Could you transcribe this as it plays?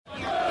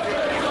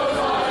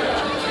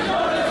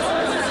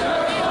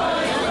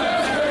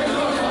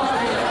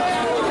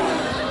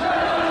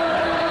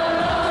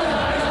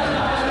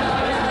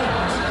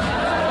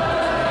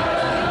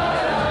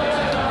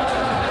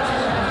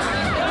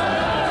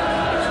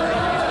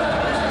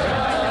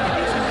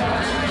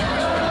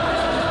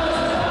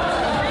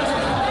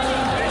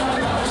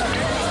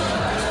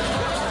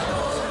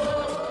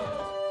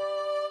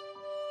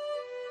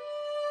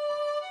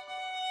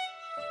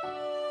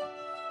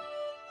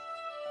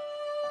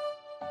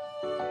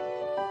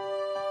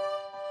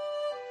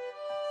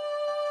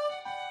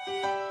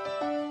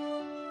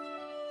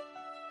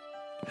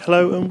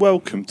Hello and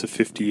welcome to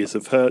 50 Years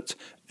of Hurt,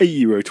 a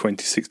Euro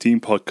 2016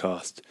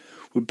 podcast,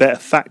 with better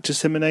fact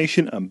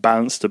dissemination and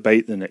balanced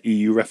debate than an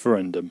EU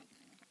referendum.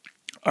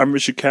 I'm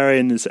Richard Carey,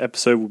 and in this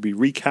episode we'll be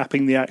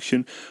recapping the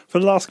action for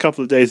the last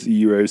couple of days of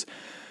the Euros,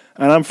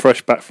 and I'm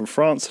fresh back from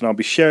France and I'll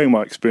be sharing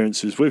my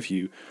experiences with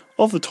you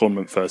of the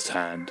tournament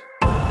firsthand.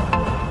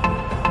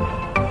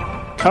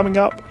 Coming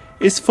up,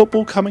 is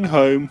football coming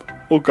home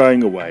or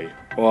going away,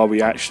 or are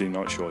we actually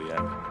not sure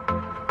yet?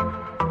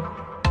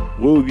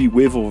 Will we be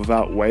with or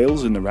without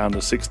Wales in the round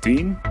of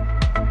 16?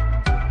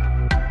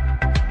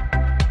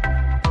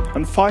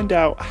 And find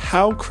out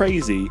how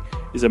crazy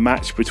is a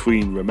match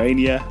between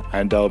Romania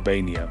and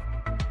Albania.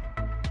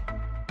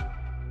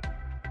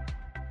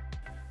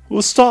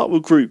 We'll start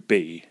with Group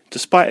B.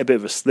 Despite a bit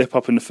of a slip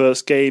up in the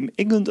first game,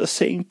 England are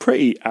sitting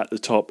pretty at the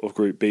top of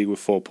Group B with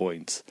 4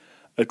 points.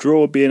 A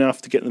draw would be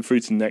enough to get them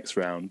through to the next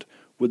round.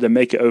 Would they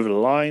make it over the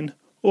line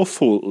or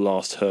fall at the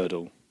last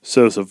hurdle?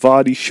 So it was a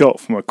Vardy shot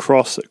from a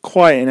cross at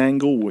quite an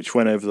angle which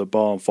went over the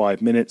bar in 5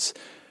 minutes.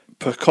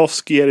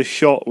 Purkowski had a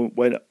shot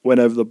went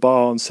over the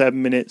bar in 7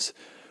 minutes.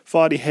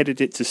 Vardy headed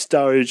it to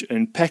Sturridge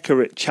and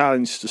Pekarik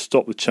challenged to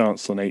stop the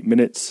chance on 8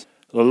 minutes.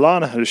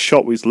 Lallana had a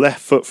shot with his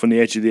left foot from the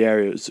edge of the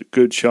area. It was a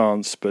good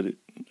chance, but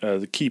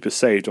the keeper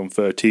saved on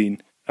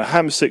 13. A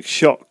Hamsik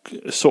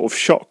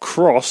shot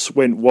cross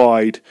went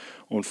wide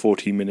on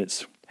 14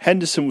 minutes.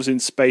 Henderson was in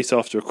space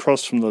after a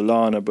cross from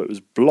Lallana, but was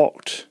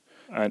blocked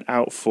and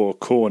out for a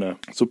corner.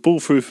 So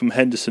ball through from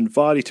Henderson.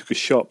 Vardy took a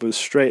shot but was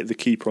straight at the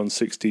keeper on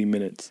 16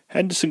 minutes.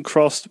 Henderson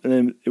crossed and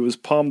then it was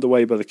palmed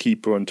away by the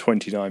keeper on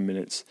 29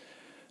 minutes.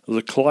 There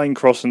was a Klein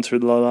cross into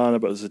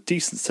Lallana, but it was a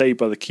decent save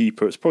by the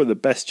keeper. It's probably the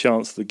best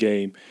chance of the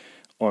game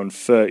on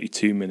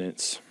 32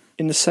 minutes.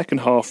 In the second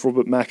half,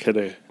 Robert Mack had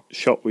a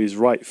shot with his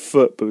right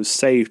foot but was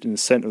saved in the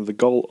centre of the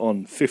goal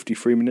on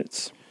 53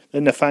 minutes.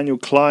 Then Nathaniel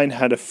Klein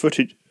had a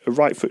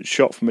right foot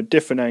shot from a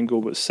different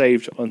angle but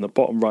saved on the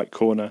bottom right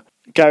corner.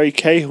 Gary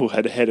Cahill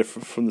had a header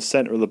from the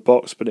centre of the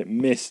box, but it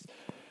missed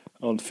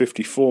on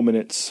 54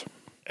 minutes.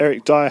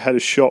 Eric Dyer had a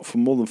shot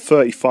from more than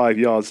 35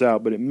 yards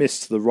out, but it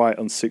missed to the right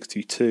on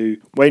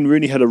 62. Wayne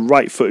Rooney had a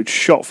right-footed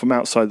shot from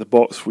outside the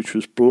box, which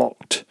was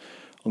blocked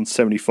on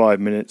 75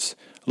 minutes.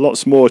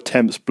 Lots more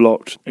attempts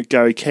blocked. A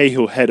Gary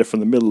Cahill header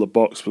from the middle of the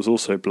box was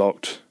also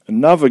blocked.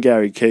 Another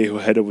Gary Cahill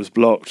header was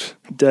blocked.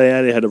 Dele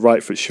Alli had a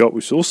right-foot shot,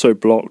 which was also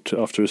blocked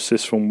after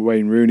assist from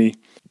Wayne Rooney.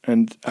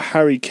 And a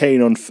Harry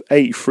Kane on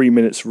 83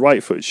 minutes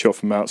right-foot shot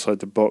from outside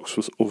the box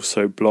was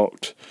also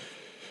blocked.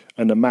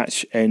 And the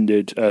match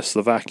ended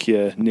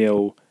Slovakia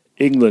 0,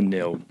 England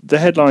 0. The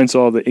headlines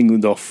are that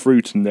England are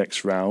through to the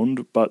next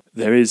round, but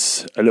there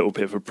is a little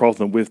bit of a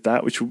problem with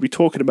that, which we'll be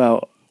talking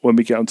about when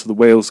we get onto the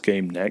Wales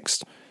game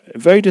next.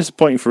 Very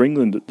disappointing for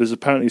England. There's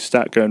apparently a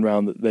stat going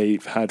around that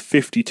they've had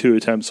 52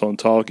 attempts on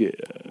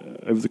target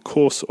over the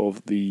course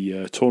of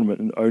the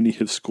tournament and only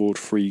have scored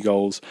 3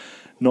 goals.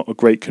 Not a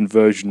great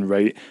conversion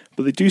rate,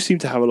 but they do seem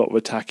to have a lot of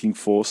attacking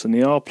force and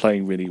they are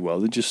playing really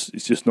well. It's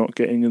just not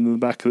getting in the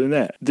back of the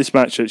net. This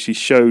match actually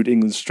showed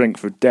England's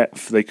strength of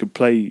depth. They could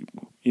play,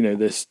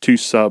 there's 2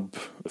 sub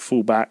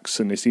full-backs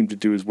and they seem to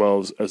do as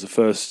well as a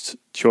first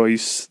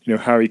choice.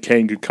 Harry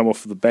Kane could come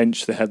off of the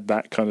bench. They had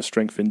that kind of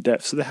strength in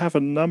depth. So they have a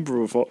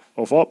number of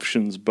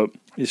options, but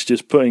it's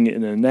just putting it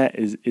in a net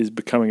is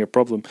becoming a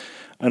problem.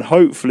 And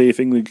hopefully if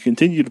England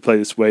continue to play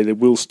this way, they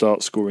will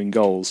start scoring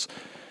goals.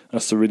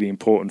 That's the really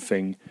important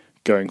thing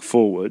going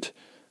forward.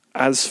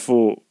 As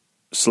for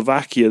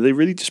Slovakia, they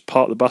really just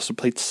parked the bus and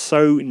played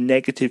so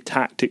negative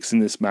tactics in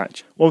this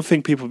match. One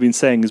thing people have been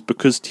saying is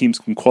because teams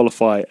can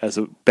qualify as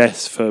a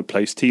best third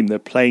place team, they're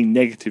playing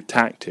negative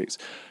tactics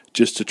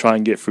just to try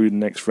and get through the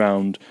next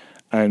round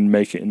and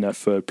make it in that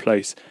third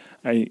place.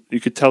 And you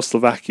could tell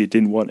Slovakia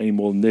didn't want any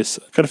more than this.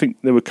 I kind of think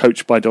they were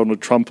coached by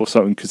Donald Trump or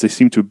something because they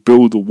seemed to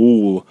build a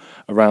wall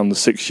around the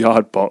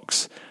 6-yard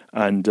box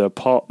and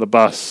park the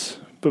bus,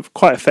 but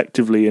quite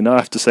effectively. And I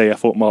have to say, I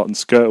thought Martin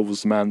Skrtel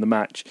was the man of the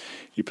match.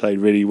 He played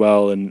really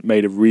well and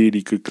made a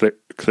really good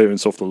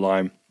clearance off the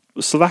line.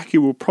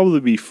 Slovakia will probably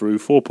be through.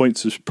 4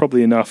 points is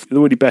probably enough. They're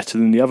already better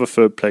than the other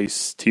third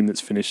place team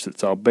that's finished,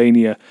 that's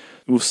Albania.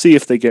 We'll see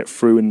if they get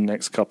through in the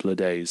next couple of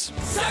days.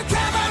 So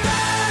come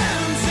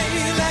around,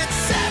 see, let's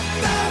set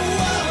the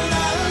world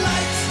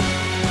alight.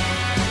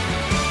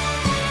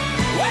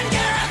 When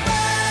Gareth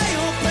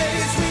Bale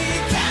plays, we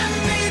can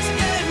beat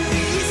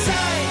any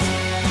side.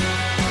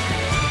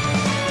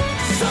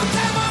 So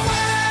come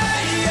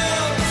away,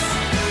 Wales.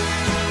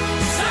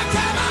 So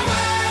come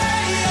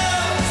away,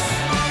 Wales.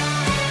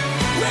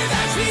 With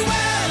Ashley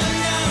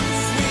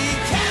Williams, we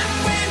can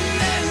win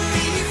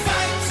any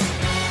fight.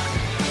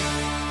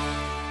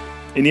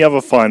 In the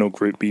other final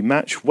Group B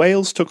match,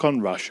 Wales took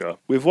on Russia.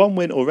 With 1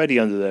 win already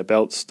under their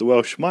belts, the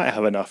Welsh might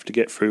have enough to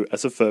get through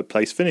as a third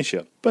place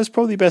finisher, but it's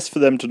probably best for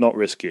them to not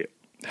risk it.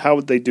 How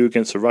would they do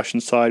against a Russian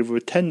side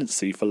with a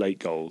tendency for late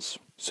goals?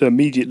 So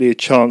immediately a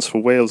chance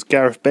for Wales.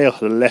 Gareth Bale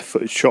had a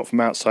left-footed shot from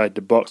outside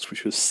the box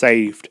which was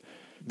saved.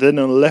 Then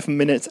on 11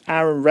 minutes,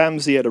 Aaron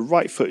Ramsey had a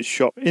right-footed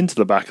shot into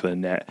the back of the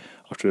net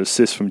after an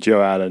assist from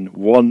Joe Allen,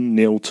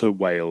 1-0 to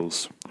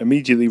Wales.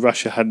 Immediately,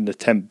 Russia had an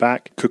attempt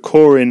back.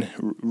 Kokorin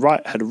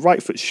had a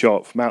right foot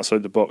shot from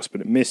outside the box,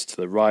 but it missed to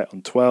the right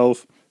on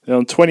 12. Then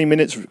on 20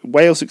 minutes,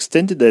 Wales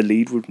extended their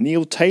lead with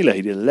Neil Taylor.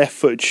 He did a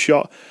left-footed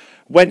shot,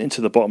 went into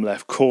the bottom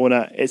left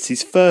corner. It's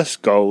his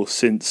first goal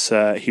since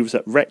he was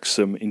at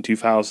Wrexham in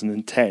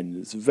 2010.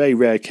 It's a very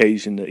rare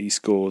occasion that he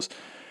scores.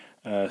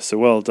 So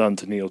well done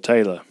to Neil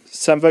Taylor.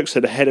 Sam Vokes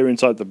had a header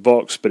inside the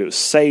box, but it was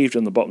saved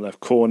on the bottom left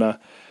corner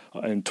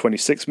in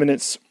 26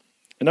 minutes.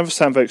 Another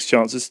Sam Vokes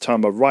chance, this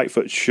time a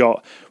right-foot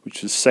shot,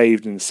 which was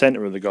saved in the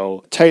centre of the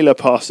goal. Taylor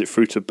passed it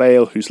through to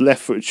Bale, whose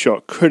left-footed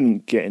shot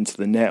couldn't get into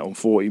the net on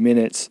 40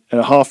 minutes.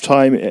 And at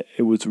half-time,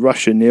 it was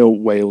Russia 0,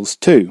 Wales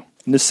 2.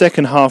 In the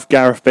second half,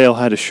 Gareth Bale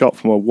had a shot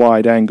from a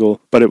wide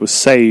angle, but it was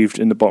saved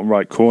in the bottom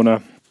right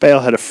corner. Bale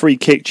had a free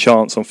kick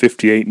chance on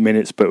 58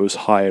 minutes, but it was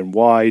high and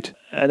wide.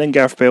 And then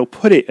Gareth Bale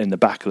put it in the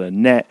back of the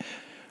net,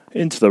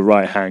 into the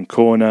right-hand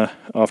corner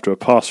after a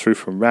pass-through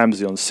from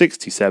Ramsey on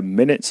 67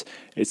 minutes.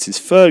 It's his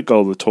third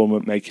goal of the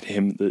tournament, making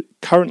him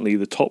currently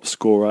the top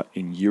scorer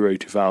in Euro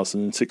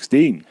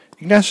 2016.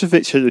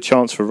 Ignashevich had a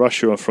chance for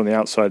Russia from the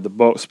outside of the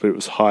box, but it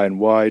was high and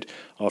wide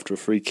after a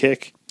free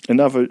kick.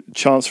 Another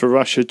chance for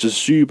Russia,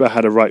 Jazuba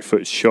had a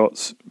right-foot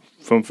shot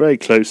from very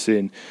close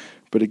in,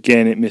 but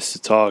again it missed the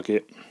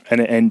target,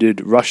 and it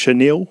ended Russia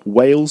 0,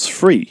 Wales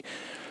 3.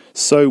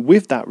 So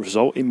with that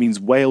result, it means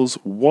Wales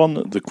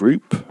won the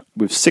group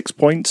with 6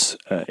 points.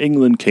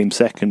 England came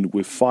second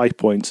with 5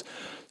 points.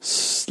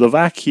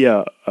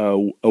 Slovakia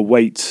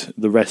await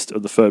the rest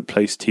of the third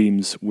place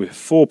teams with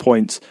 4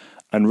 points.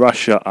 And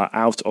Russia are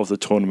out of the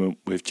tournament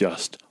with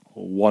just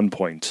 1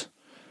 point.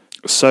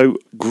 So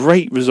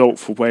great result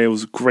for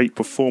Wales, great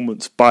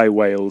performance by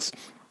Wales.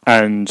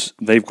 And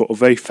they've got a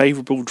very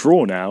favourable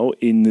draw now.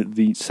 In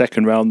the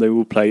second round, they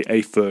will play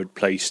a third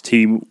place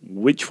team.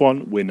 Which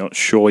one? We're not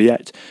sure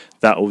yet.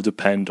 That will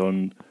depend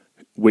on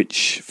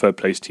which third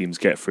place teams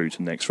get through to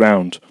the next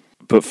round.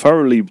 But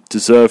thoroughly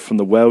deserved from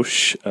the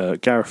Welsh.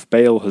 Gareth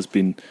Bale has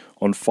been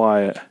on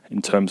fire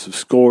in terms of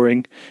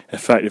scoring. In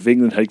fact, if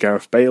England had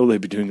Gareth Bale,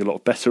 they'd be doing a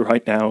lot better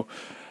right now.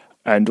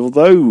 And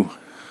although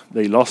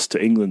they lost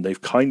to England,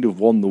 they've kind of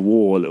won the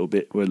war a little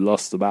bit. They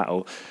lost the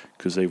battle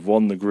because they've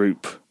won the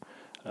group.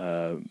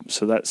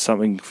 So that's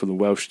something for the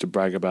Welsh to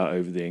brag about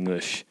over the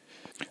English.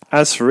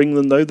 As for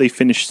England, though, they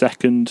finished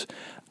second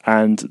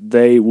and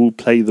they will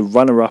play the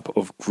runner-up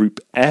of Group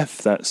F.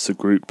 That's the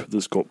group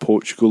that's got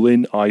Portugal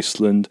in,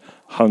 Iceland,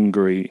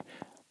 Hungary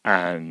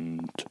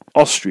and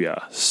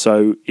Austria.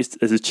 So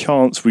there's a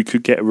chance we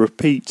could get a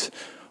repeat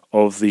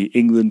of the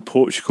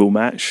England-Portugal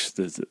match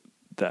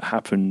that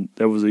happened.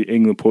 There was the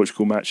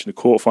England-Portugal match in the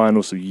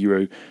quarterfinals of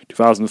Euro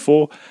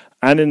 2004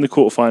 and in the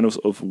quarterfinals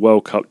of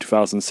World Cup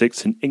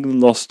 2006, and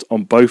England lost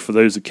on both of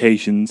those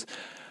occasions.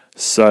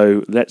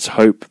 So let's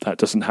hope that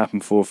doesn't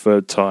happen for a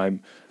third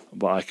time.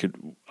 But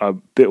I'm a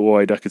bit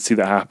worried I could see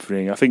that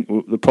happening. I think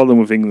the problem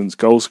with England's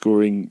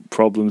goal-scoring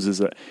problems is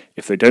that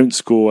if they don't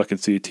score, I can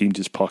see a team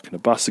just parking a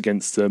bus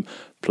against them,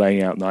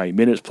 playing out 90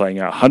 minutes, playing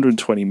out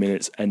 120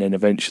 minutes, and then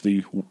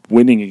eventually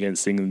winning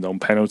against England on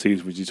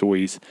penalties, which is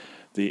always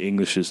the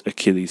English's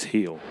Achilles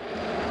heel.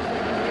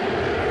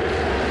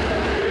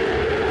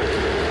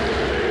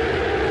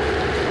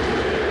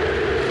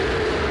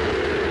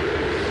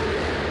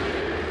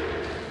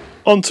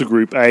 On to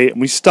Group A, and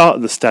we start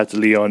at the Stade de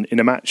Lyon in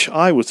a match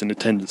I was in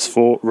attendance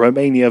for,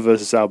 Romania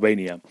versus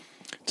Albania.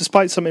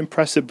 Despite some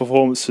impressive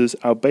performances,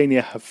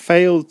 Albania have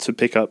failed to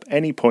pick up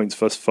any points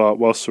thus far,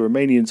 whilst the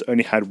Romanians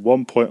only had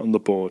 1 point on the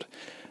board.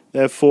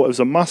 Therefore, it was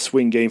a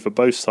must-win game for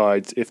both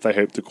sides if they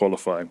hope to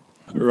qualify.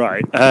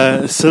 Right,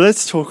 so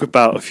let's talk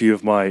about a few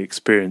of my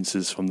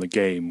experiences from the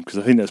game, because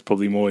I think that's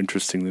probably more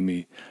interesting than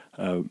me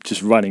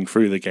just running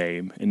through the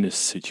game in this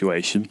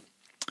situation.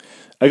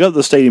 I got to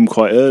the stadium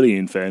quite early,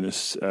 in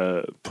fairness,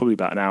 probably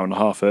about an hour and a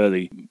half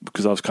early,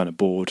 because I was kind of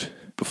bored.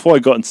 Before I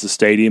got into the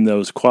stadium, there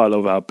was quite a lot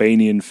of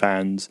Albanian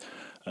fans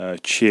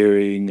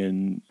cheering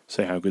and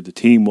saying how good the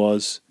team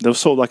was. There was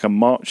sort of like a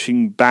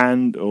marching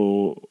band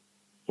or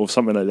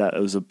something like that.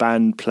 There was a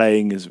band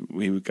playing as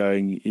we were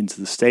going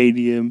into the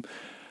stadium.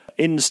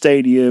 In the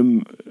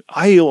stadium,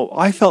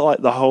 I felt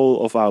like the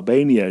whole of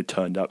Albania had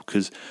turned up,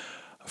 because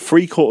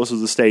 3/4 of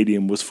the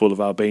stadium was full of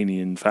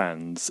Albanian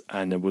fans,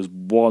 and there was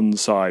one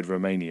side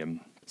Romanian.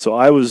 So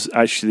I was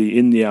actually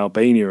in the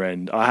Albania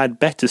end. I had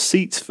better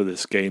seats for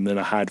this game than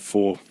I had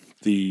for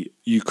the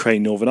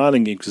Ukraine-Northern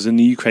Ireland game, because in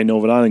the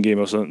Ukraine-Northern Ireland game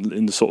I was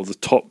in the sort of the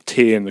top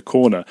tier in the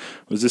corner.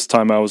 Whereas this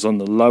time I was on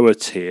the lower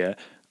tier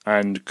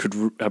and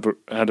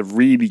had a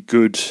really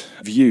good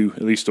view,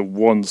 at least on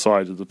one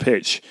side of the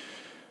pitch.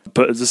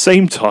 But at the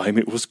same time,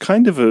 it was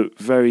kind of a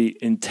very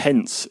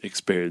intense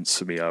experience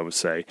for me, I would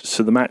say.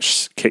 So the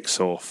match kicks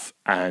off,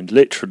 and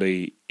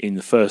literally in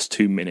the first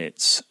 2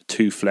 minutes,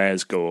 2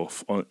 flares go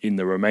off in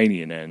the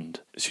Romanian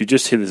end. So you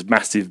just hear this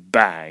massive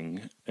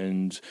bang,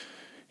 and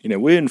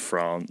we're in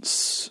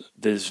France.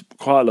 There's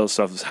quite a lot of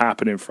stuff that's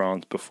happened in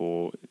France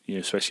before,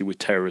 especially with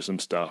terrorism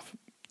stuff.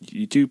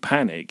 You do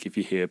panic if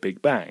you hear a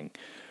big bang.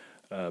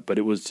 but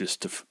it was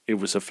it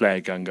was a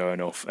flare gun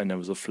going off, and there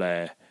was a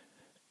flare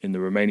in the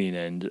Romanian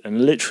end,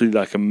 and literally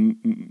like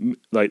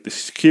the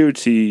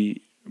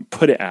security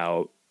put it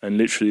out, and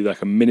literally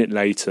like a minute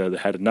later they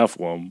had another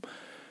one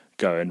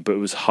going, but it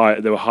was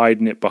they were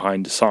hiding it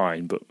behind a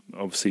sign, but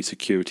obviously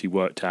security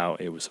worked out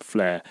it was a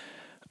flare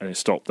and it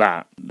stopped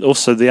that.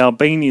 Also, the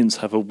Albanians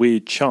have a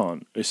weird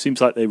chant. It seems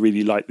like they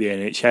really like the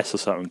NHS or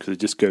something, because they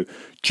just go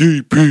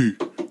GP,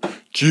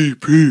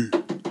 GP,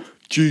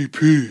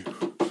 GP.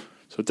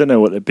 So I don't know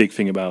what the big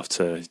thing about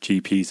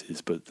GPs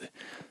is, but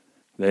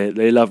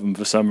they love them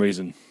for some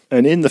reason.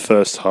 And in the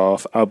first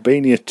half,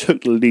 Albania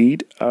took the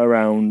lead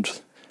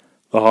around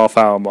the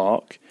half-hour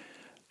mark,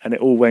 and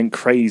it all went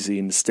crazy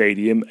in the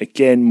stadium.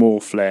 Again,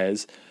 more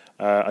flares.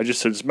 I just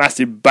saw this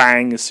massive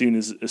bang as soon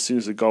as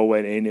the goal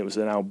went in. It was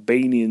an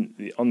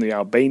Albanian on the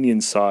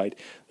Albanian side.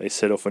 They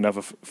set off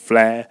another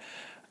flare,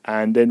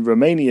 and then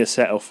Romania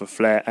set off a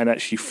flare and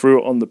actually threw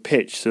it on the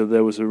pitch. So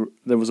there was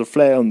a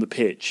flare on the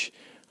pitch,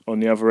 on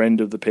the other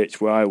end of the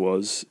pitch where I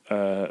was.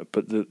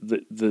 But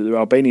the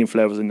Albanian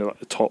flare was in the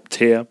top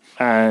tier,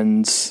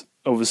 and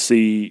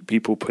obviously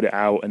people put it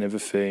out and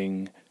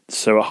everything.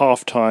 So at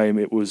half time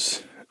it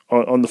was.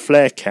 On the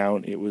flare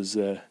count, it was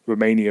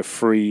Romania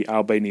 3,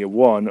 Albania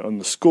 1. On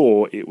the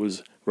score, it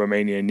was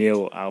Romania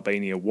 0,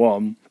 Albania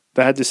 1.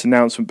 They had this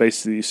announcement,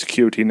 basically a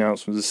security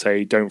announcement, to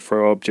say don't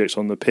throw objects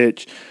on the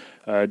pitch,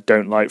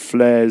 don't light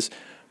flares.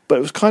 But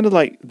it was kind of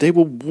like they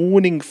were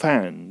warning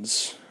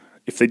fans.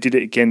 If they did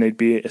it again, they'd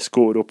be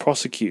escorted or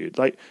prosecuted.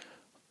 Like,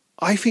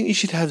 I think you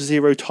should have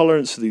zero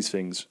tolerance for these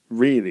things,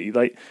 really.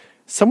 Like,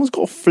 someone's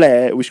got a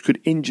flare which could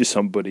injure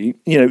somebody.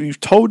 You know, you've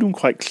told them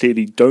quite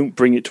clearly, don't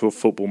bring it to a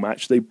football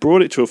match. They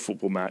brought it to a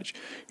football match.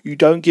 You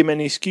don't give them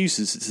any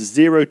excuses. It's a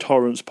zero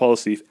tolerance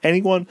policy. If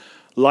anyone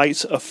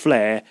lights a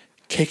flare,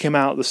 kick him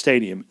out of the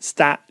stadium. It's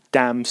that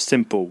damn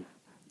simple.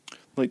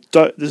 Like,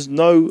 there's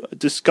no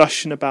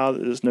discussion about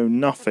it. There's no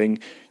nothing.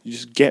 You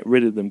just get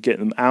rid of them, get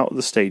them out of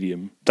the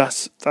stadium.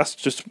 That's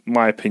just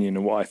my opinion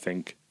and what I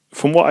think.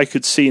 From what I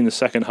could see in the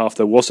second half,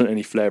 there wasn't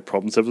any flare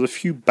problems. There was a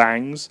few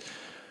bangs,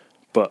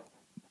 but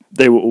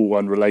they were all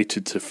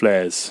unrelated to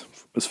flares,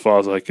 as far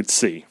as I could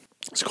see.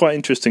 It's quite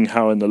interesting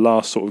how in the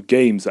last sort of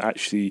games,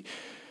 actually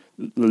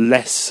the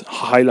less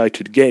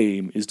highlighted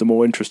game is the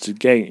more interesting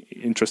game,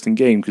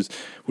 because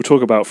we'll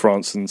talk about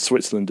France and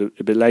Switzerland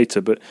a bit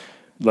later, but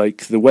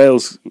like the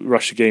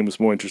Wales-Russia game was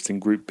more interesting in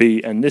Group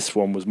B, and this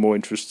one was more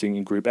interesting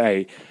in Group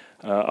A.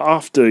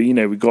 After, you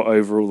know, we got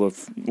over all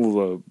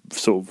the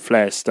sort of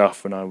flare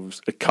stuff, and I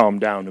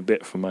calmed down a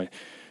bit from my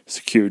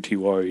security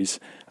worries,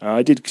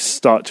 I did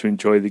start to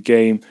enjoy the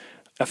game.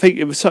 I think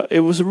it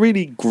was a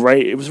really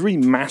great, it was a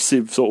really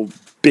massive sort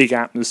of big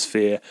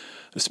atmosphere,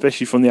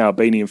 especially from the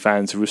Albanian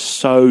fans who were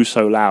so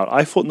loud.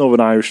 I thought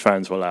Northern Irish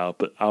fans were loud,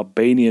 but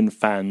Albanian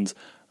fans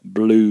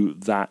blew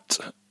that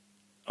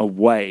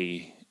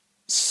away.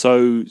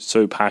 So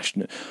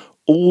passionate.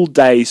 All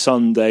day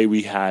Sunday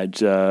we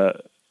had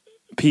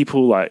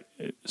people like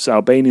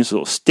Albanians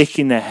sort of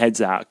sticking their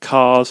heads out of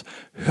cars,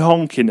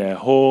 honking their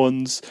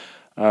horns.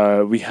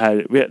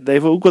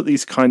 They've all got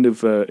these kind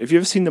of, have you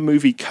ever seen the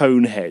movie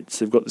Coneheads?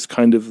 They've got this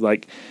kind of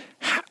like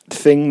hat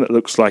thing that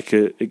looks like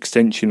an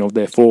extension of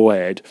their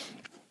forehead.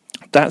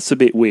 That's a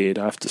bit weird,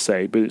 I have to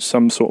say, but it's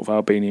some sort of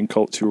Albanian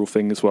cultural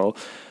thing as well.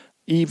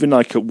 Even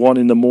like at 1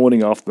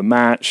 a.m. after the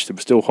match, they were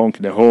still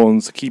honking their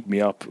horns, keeping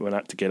me up when I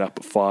had to get up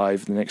at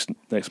 5 the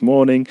next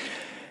morning.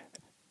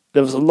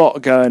 There was a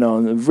lot going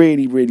on,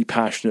 really, really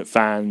passionate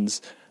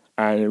fans,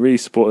 and they really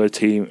support their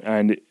team,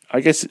 and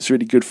I guess it's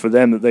really good for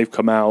them that they've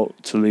come out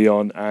to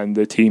Lyon and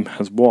their team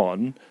has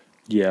won.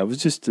 Yeah, it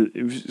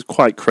was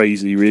quite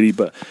crazy, really,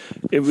 but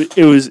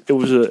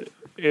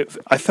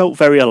I felt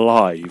very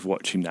alive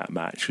watching that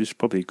match, which is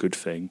probably a good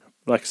thing.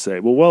 Like I say,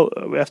 well,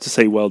 we have to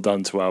say well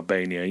done to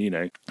Albania. You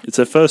know, it's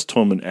their first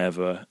tournament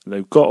ever.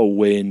 They've got a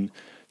win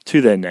to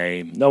their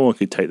name. No one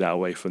could take that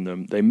away from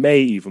them. They may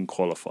even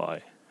qualify.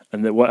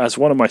 And as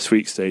one of my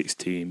sweepstakes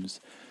team,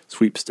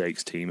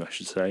 I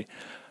should say,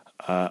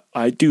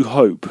 I do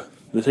hope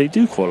that they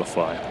do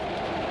qualify.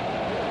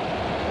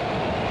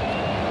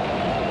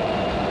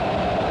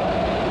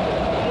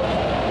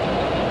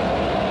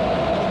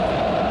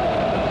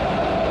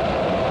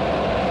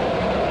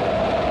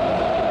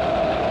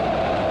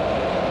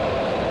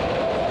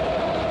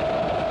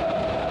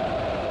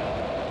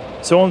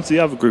 So on to the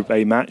other Group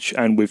A match,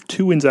 and with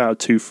 2 wins out of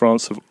 2,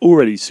 France have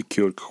already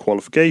secured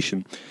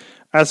qualification.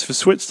 As for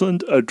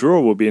Switzerland, a draw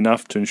will be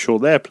enough to ensure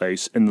their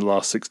place in the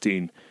last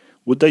 16.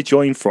 Would they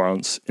join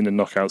France in the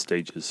knockout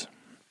stages?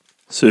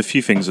 So a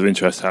few things of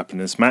interest happened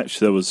in this match.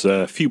 There was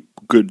a few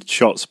good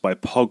shots by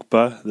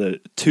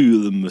Pogba. 2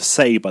 of them were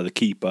saved by the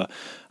keeper,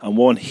 and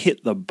 1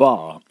 hit the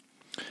bar.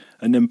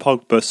 And then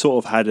Pogba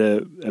sort of had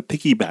a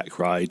piggyback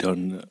ride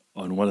on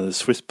one of the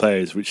Swiss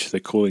players, which they're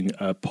calling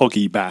a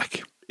Poggy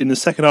back. In the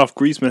second half,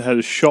 Griezmann had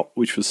a shot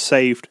which was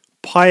saved.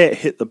 Payet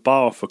hit the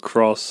bar off a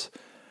cross,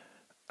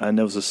 and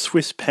there was a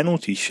Swiss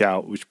penalty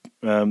shout, which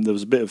there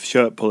was a bit of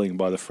shirt pulling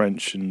by the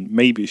French, and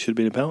maybe it should have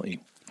been a penalty.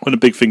 One of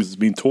the big things that's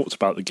been talked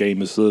about the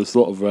game is there's a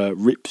lot of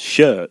ripped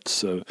shirts.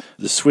 So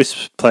the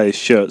Swiss players'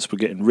 shirts were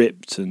getting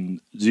ripped,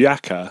 and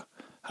Xhaka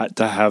had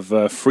to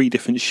have 3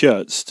 different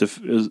shirts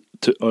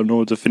in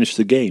order to finish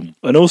the game.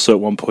 And also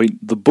at one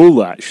point, the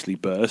bull actually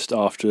burst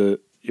after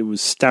it was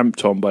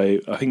stamped on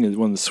by, I think,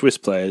 one of the Swiss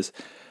players,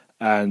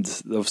 and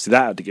obviously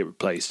that had to get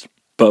replaced.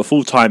 But at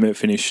full time, it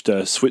finished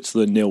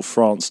Switzerland 0,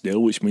 France 0,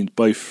 which means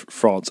both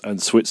France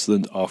and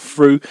Switzerland are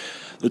through.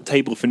 The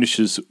table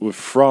finishes with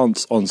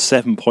France on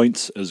 7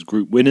 points as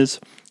group winners,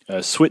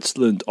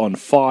 Switzerland on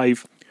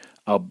 5,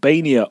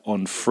 Albania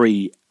on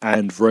 3,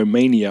 and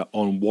Romania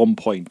on 1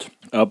 point.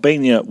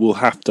 Albania will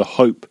have to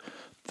hope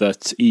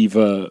that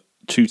either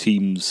two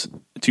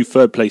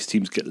third-place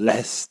teams get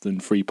less than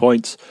 3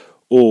 points,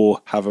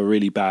 or have a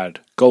really bad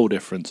goal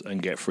difference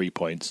and get 3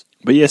 points.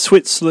 But yeah,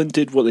 Switzerland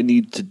did what they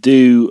needed to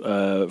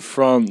do.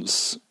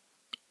 France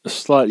are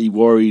slightly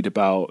worried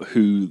about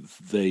who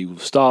they will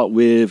start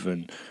with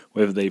and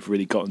whether they've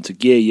really got into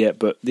gear yet.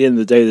 But at the end of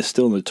the day, they're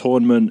still in the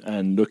tournament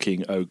and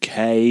looking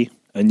okay.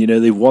 And, you know,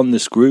 they've won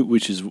this group,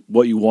 which is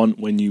what you want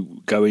when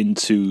you go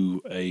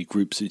into a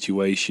group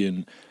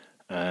situation.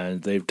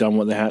 And they've done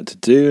what they had to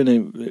do.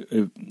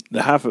 And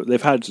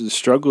they've had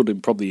struggled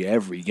in probably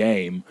every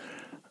game.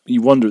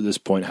 You wonder at this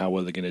point how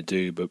well they're going to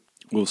do, but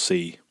we'll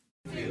see.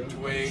 Little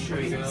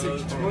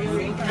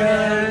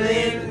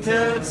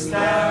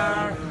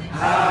star,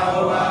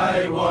 how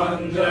I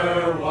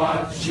wonder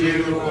what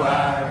you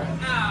are.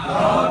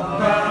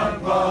 Up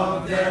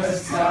above the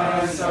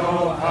sky so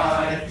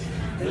high,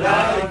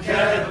 like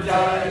a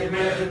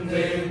diamond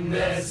in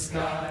the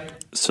sky.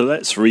 So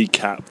let's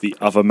recap the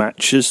other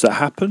matches that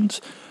happened.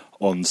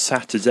 On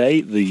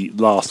Saturday, the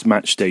last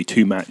match day,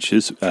 2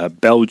 matches,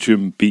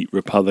 Belgium beat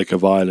Republic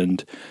of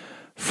Ireland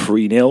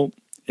 3-0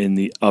 in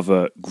the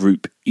other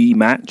Group E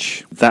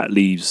match. That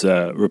leaves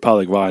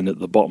Republic of Ireland at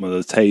the bottom of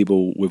the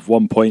table with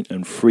 1 point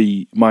and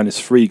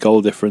 -3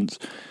 goal difference.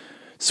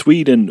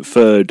 Sweden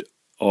third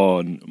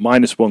on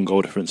 -1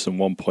 goal difference and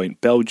 1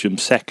 point. Belgium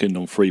second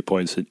on 3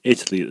 points, and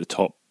Italy at the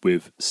top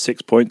with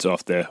 6 points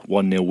after their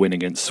 1-0 win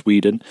against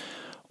Sweden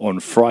on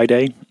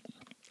Friday.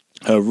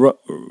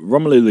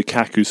 Romelu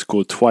Lukaku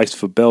scored twice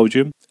for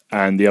Belgium,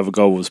 and the other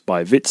goal was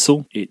by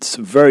Witsel. It's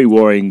very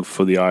worrying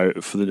for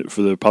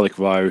the Republic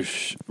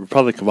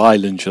of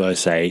Ireland, should I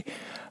say.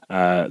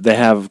 They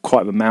have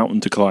quite a mountain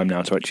to climb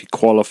now to actually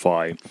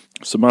qualify.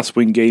 It's a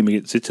must-win game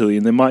against Italy,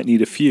 and they might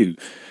need a few.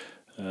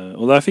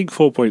 Although I think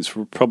 4 points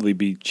will probably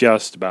be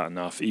just about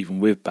enough, even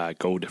with bad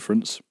goal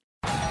difference.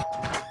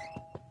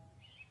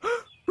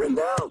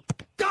 Ronaldo,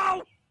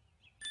 go!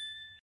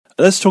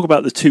 Let's talk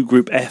about the 2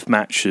 Group F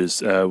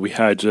matches. We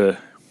had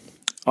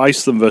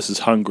Iceland versus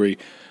Hungary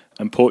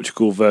and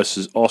Portugal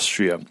versus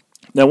Austria.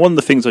 Now, one of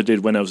the things I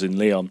did when I was in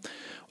Lyon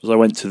was I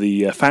went to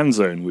the fan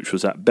zone, which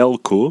was at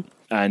Belcourt,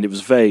 and it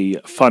was a very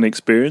fun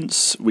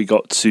experience. We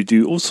got to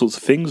do all sorts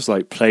of things,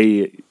 like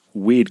play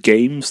weird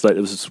games. Like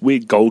there was this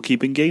weird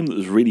goalkeeping game that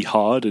was really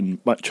hard and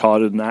much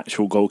harder than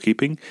actual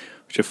goalkeeping,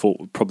 which I thought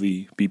would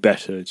probably be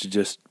better to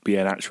just be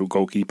an actual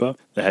goalkeeper.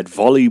 They had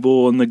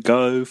volleyball on the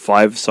go,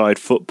 5-side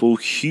football,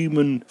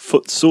 human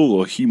futsal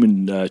or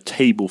human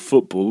table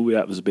football.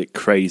 That was a bit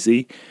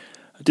crazy.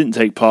 I didn't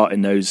take part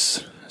in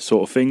those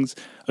sort of things.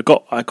 I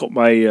got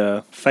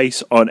my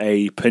face on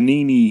a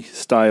Panini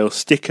style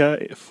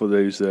sticker for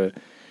those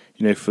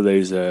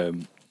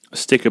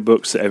sticker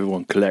books that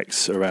everyone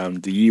collects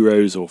around the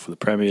Euros or for the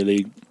Premier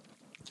League.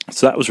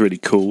 So that was really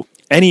cool.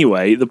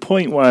 Anyway, the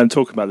point why I'm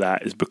talking about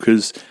that is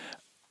because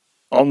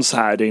on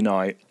Saturday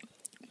night,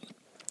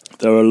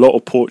 there were a lot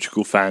of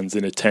Portugal fans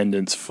in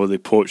attendance for the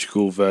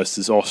Portugal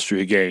versus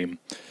Austria game.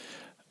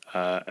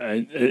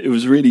 And it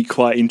was really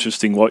quite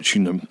interesting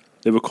watching them.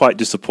 They were quite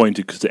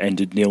disappointed because it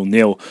ended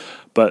 0-0.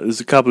 But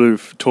there's a couple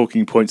of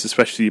talking points,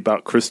 especially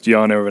about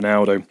Cristiano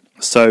Ronaldo.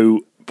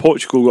 So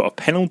Portugal got a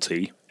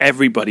penalty.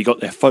 Everybody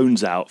got their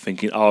phones out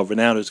thinking,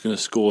 Ronaldo's going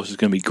to score. This is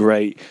going to be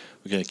great.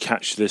 We're going to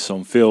catch this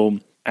on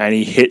film. And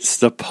he hits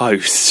the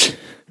post.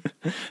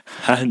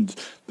 And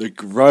the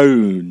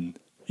groan,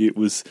 it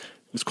was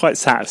quite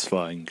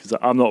satisfying because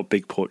I'm not a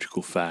big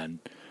Portugal fan,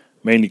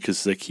 mainly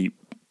because they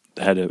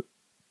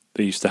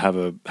used to have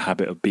a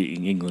habit of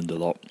beating England a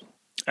lot.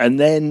 And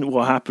then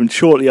what happened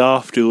shortly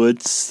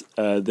afterwards,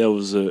 there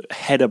was a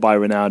header by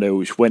Ronaldo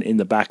which went in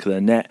the back of the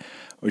net,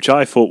 which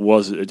I thought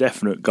was a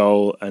definite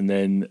goal, and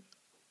then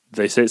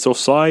they said it's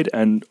offside,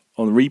 and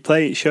on the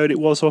replay it showed it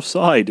was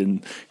offside,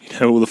 and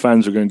all the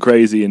fans were going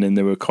crazy, and then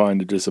they were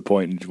kind of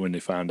disappointed when they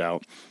found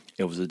out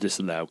it was a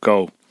disallowed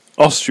goal.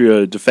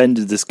 Austria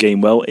defended this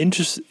game well.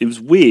 It was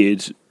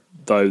weird,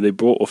 though, they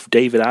brought off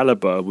David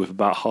Alaba with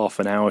about half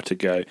an hour to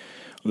go,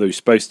 although he's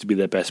supposed to be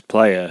their best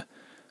player.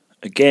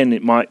 Again,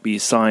 it might be a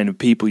sign of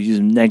people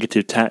using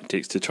negative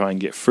tactics to try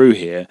and get through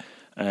here,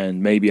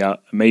 and maybe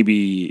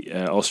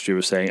Austria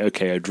was saying,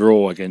 okay, a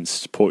draw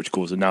against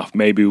Portugal is enough.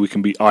 Maybe we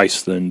can beat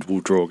Iceland,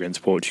 we'll draw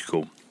against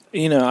Portugal.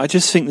 I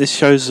just think this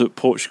shows that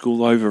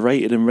Portugal are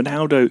overrated, and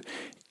Ronaldo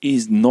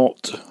is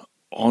not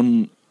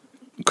on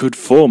good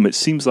form. It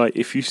seems like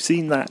if you've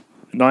seen that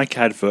Nike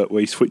advert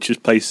where he switches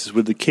places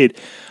with the kid.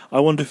 I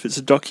wonder if it's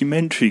a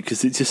documentary,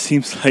 because it just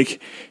seems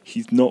like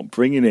he's not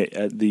bringing it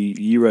at the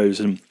Euros.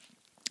 And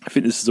I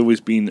think this has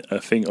always been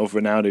a thing of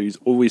Ronaldo. He's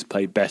always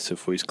played better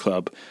for his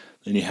club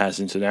than he has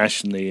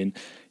internationally, and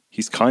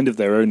he's kind of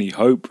their only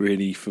hope,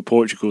 really, for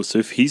Portugal. So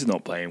if he's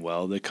not playing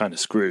well, they're kind of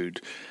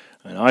screwed.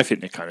 And I think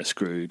they're kind of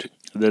screwed.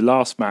 The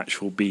last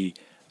match will be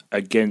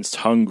against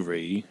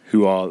Hungary,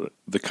 who are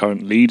the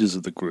current leaders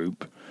of the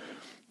group.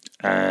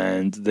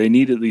 And they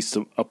need at least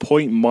a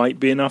point, might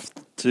be enough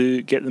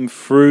to get them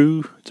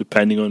through,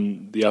 depending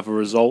on the other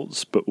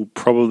results, but will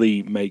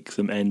probably make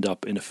them end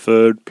up in a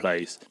third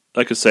place.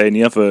 Like I say, in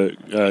the other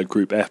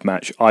Group F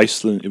match,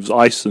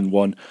 Iceland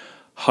won,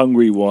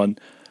 Hungary won.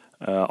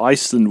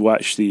 Iceland were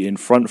actually in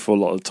front for a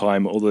lot of the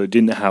time, although they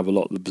didn't have a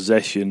lot of the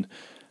possession.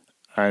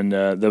 And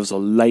there was a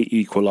late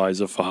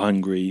equaliser for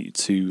Hungary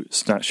to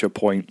snatch a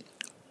point,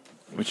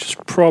 which is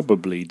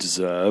probably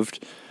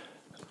deserved.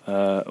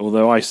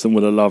 Although Iceland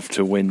would have loved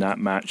to win that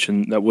match,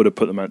 and that would have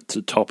put them at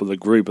the top of the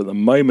group. At the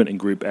moment in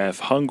Group F,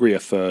 Hungary are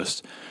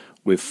first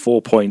with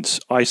 4 points,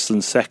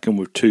 Iceland second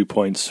with 2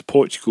 points,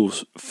 Portugal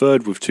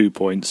third with 2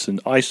 points, and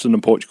Iceland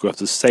and Portugal have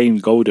the same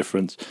goal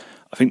difference.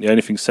 I think the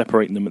only thing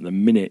separating them at the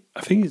minute,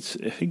 I think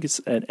it's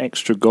an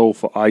extra goal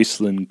for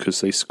Iceland because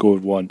they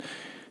scored one.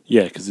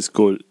 Yeah, because they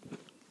scored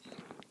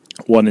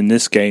one in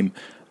this game,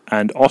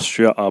 and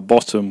Austria are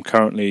bottom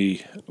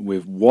currently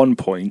with 1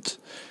 point.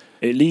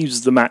 It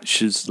leaves the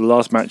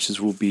last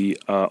matches will be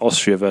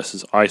Austria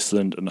versus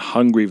Iceland and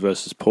Hungary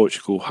versus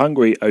Portugal.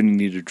 Hungary only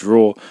need a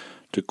draw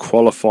to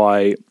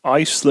qualify.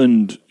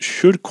 Iceland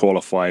should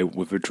qualify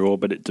with a draw,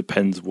 but it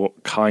depends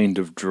what kind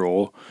of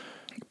draw.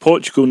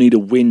 Portugal need a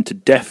win to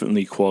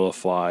definitely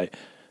qualify.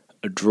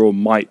 A draw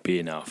might be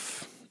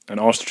enough.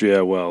 And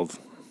Austria, well,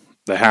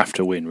 they have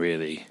to win,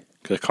 really,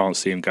 because I can't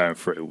see them going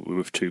through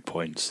with 2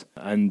 points.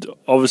 And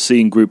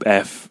obviously in Group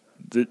F,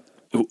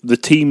 the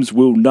teams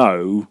will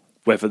know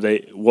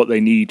what they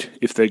need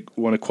if they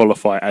want to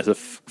qualify as a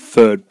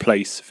third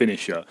place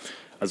finisher,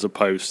 as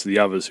opposed to the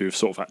others who have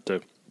sort of had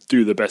to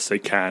do the best they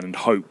can and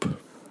hope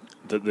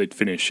that they'd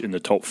finish in the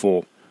top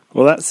 4.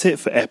 Well, that's it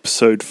for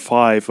episode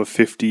 5 of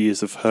 50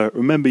 Years of Hurt.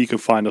 Remember, you can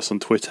find us on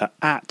Twitter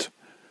at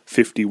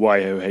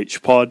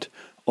 50YOHpod,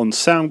 on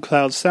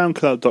SoundCloud,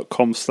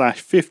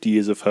 soundcloud.com/50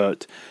 Years of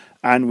Hurt,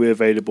 and we're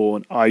available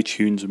on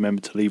iTunes.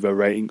 Remember to leave a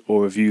rating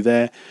or review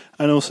there,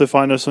 and also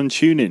find us on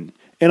TuneIn.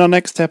 In our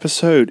next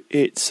episode,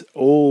 it's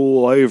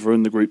all over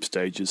in the group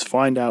stages.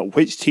 Find out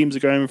which teams are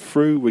going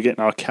through. We're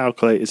getting our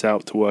calculators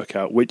out to work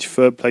out which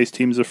third place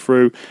teams are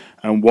through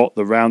and what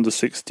the round of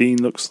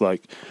 16 looks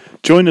like.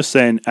 Join us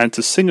then, and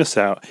to sing us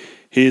out,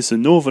 here's the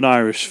Northern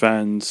Irish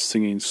fans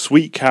singing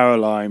Sweet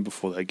Caroline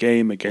before their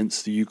game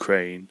against the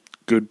Ukraine.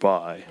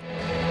 Goodbye.